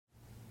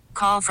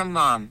call from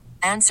mom.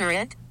 Answer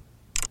it.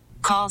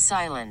 Call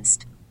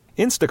silenced.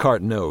 Instacart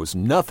knows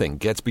nothing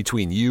gets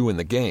between you and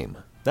the game.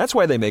 That's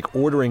why they make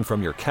ordering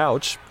from your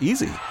couch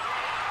easy.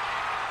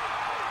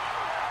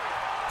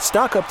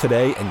 Stock up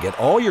today and get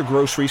all your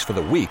groceries for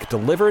the week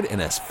delivered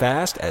in as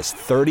fast as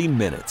 30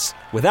 minutes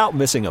without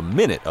missing a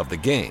minute of the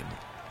game.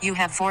 You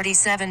have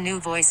 47 new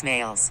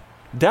voicemails.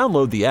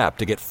 Download the app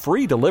to get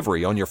free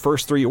delivery on your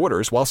first 3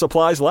 orders while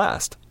supplies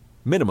last.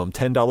 Minimum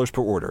 $10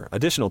 per order.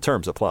 Additional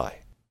terms apply.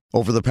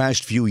 Over the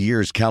past few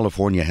years,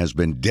 California has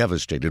been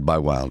devastated by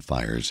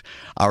wildfires.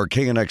 Our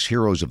KNX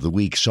Heroes of the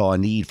Week saw a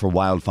need for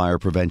wildfire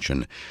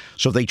prevention,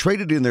 so they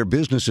traded in their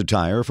business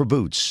attire for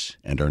boots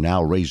and are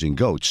now raising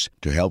goats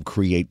to help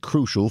create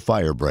crucial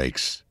fire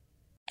breaks.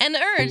 An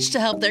urge to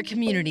help their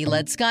community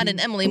led Scott and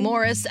Emily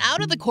Morris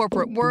out of the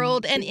corporate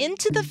world and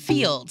into the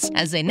fields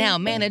as they now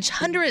manage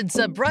hundreds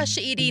of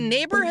brush-eating,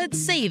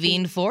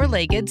 neighborhood-saving,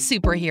 four-legged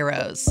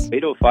superheroes.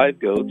 805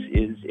 Goats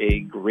is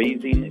a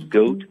grazing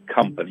goat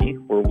company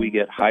where we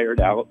get hired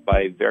out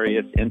by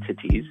various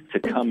entities to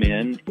come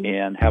in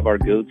and have our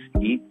goats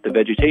eat the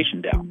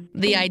vegetation down.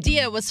 The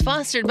idea was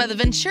fostered by the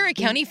Ventura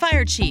County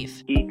Fire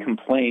Chief. He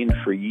complained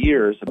for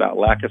years about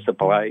lack of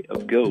supply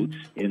of goats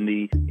in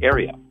the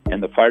area.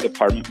 And the fire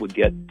department would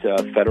get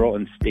federal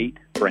and state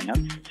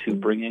grants to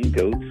bring in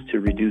goats to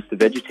reduce the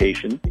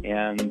vegetation,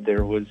 and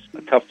there was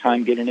a tough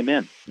time getting them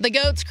in. The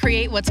goats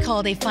create what's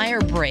called a fire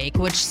break,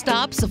 which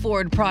stops the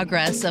forward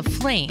progress of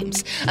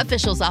flames.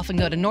 Officials often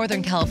go to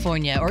Northern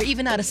California or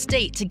even out of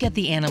state to get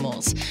the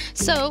animals.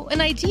 So an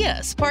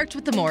idea sparked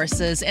with the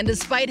Morrises, and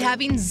despite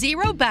having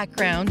zero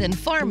background in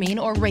farming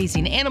or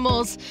raising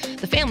animals,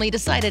 the family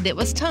decided it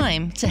was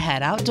time to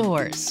head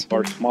outdoors.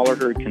 Our smaller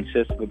herd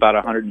consists of about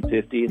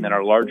 150, and then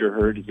our larger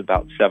herd is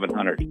about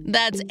 700.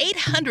 That's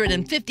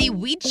 850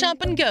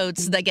 weed-chomping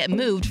goats that get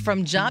moved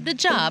from job to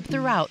job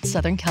throughout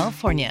Southern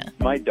California.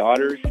 My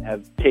daughters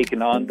have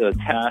taken on the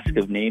task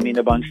of naming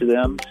a bunch of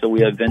them. So we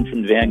have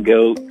Vincent Van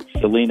Goat,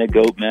 Selena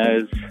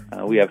Gomez,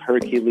 we have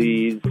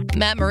Hercules.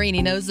 Matt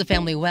Marini knows the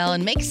family well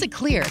and makes it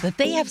clear that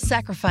they have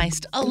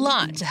sacrificed a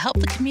lot to help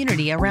the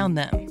community around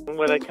them.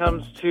 When it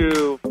comes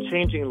to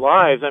changing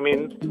lives, I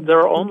mean,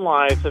 their own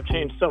lives have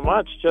changed so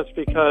much just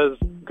because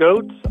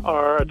goats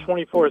are a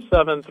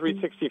 24/7,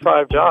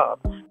 365 job.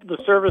 The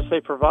service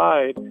they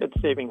provide,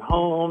 it's saving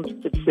homes,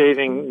 it's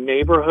saving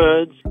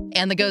neighborhoods.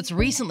 And the goats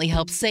recently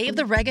helped save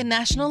the Reagan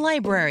National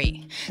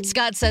Library.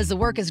 Scott says the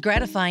work is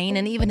gratifying,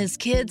 and even his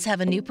kids have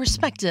a new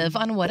perspective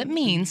on what it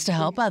means to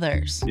help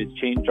others. It's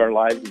changed our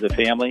lives as a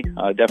family,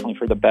 definitely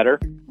for the better.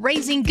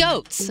 Raising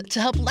goats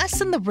to help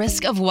lessen the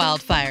risk of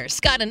wildfires.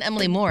 Scott and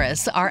Emily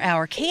Morris are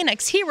our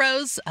KNX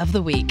Heroes of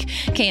the Week.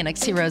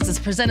 KNX Heroes is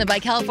presented by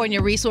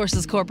California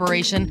Resources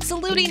Corporation,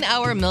 saluting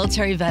our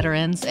military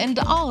veterans and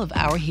all of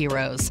our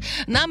heroes.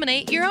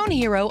 Nominate your own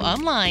hero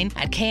online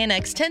at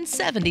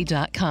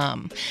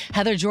knx1070.com.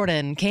 Heather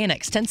Jordan,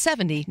 KNX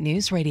 1070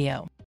 News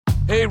Radio.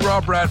 Hey,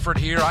 Rob Bradford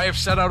here. I have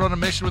set out on a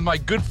mission with my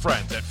good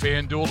friends at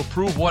FanDuel to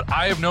prove what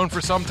I have known for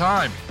some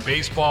time.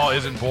 Baseball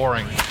isn't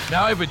boring.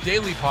 Now I have a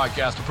daily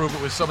podcast to prove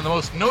it with some of the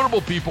most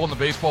notable people in the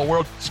baseball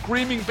world,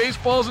 screaming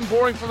baseball isn't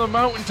boring from the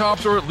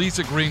mountaintops, or at least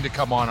agreeing to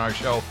come on our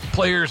show.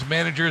 Players,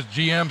 managers,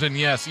 GMs, and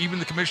yes, even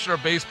the commissioner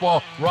of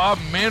baseball, Rob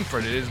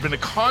Manfred. It has been a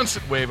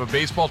constant wave of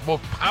baseball's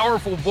most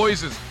powerful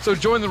voices. So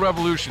join the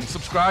revolution.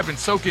 Subscribe and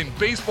soak in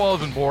Baseball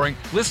Isn't Boring.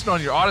 Listen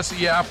on your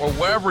Odyssey app or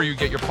wherever you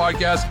get your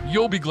podcasts.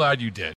 You'll be glad you did.